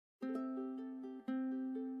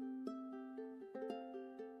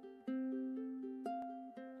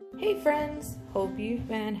Hey friends, hope you've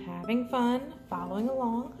been having fun following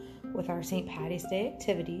along with our St. Patty's Day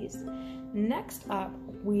activities. Next up,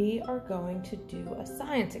 we are going to do a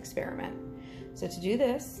science experiment. So to do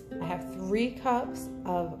this, I have 3 cups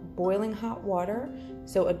of boiling hot water,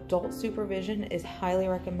 so adult supervision is highly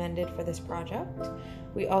recommended for this project.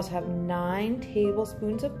 We also have 9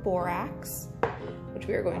 tablespoons of borax, which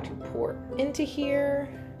we are going to pour into here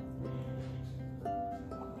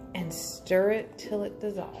and stir it till it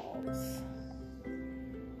dissolves.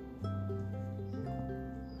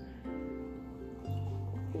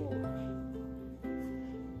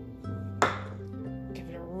 Give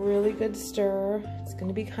it a really good stir. It's going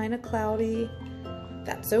to be kind of cloudy.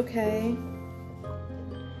 That's okay.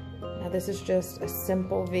 Now this is just a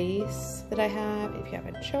simple vase that I have. If you have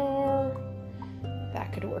a jar,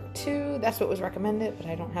 that could work too. That's what was recommended, but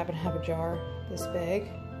I don't happen to have a jar this big.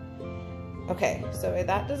 Okay, so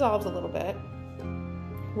that dissolves a little bit.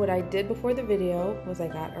 What I did before the video was I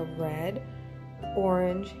got a red,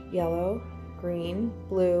 orange, yellow, green,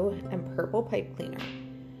 blue, and purple pipe cleaner.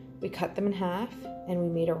 We cut them in half and we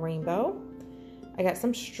made a rainbow. I got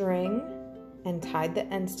some string and tied the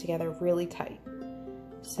ends together really tight.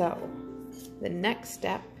 So the next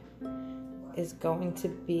step is going to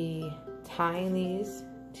be tying these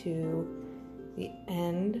to the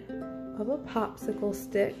end of a popsicle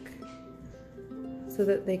stick so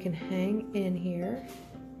that they can hang in here.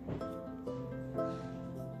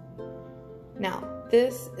 Now,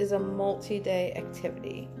 this is a multi-day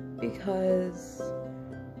activity because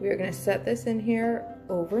we are going to set this in here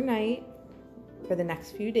overnight for the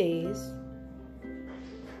next few days,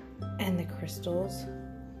 and the crystals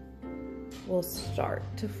will start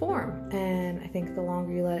to form. And I think the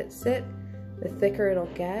longer you let it sit, the thicker it'll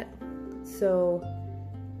get. So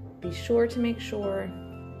be sure to make sure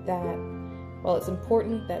that while it's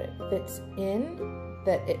important that it fits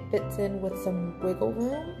in with some wiggle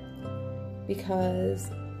room,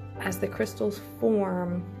 because as the crystals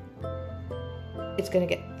form, it's going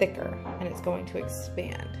to get thicker and it's going to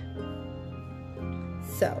expand.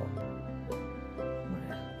 So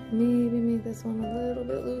I'm gonna maybe make this one a little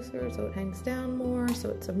bit looser so it hangs down more, so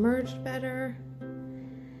it's submerged better.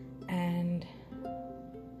 And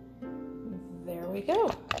there we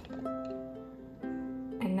go.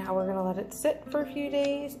 And now we're gonna let it sit for a few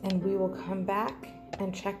days, and we will come back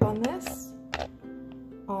and check on this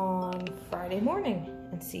on Friday morning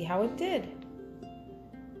and see how it did.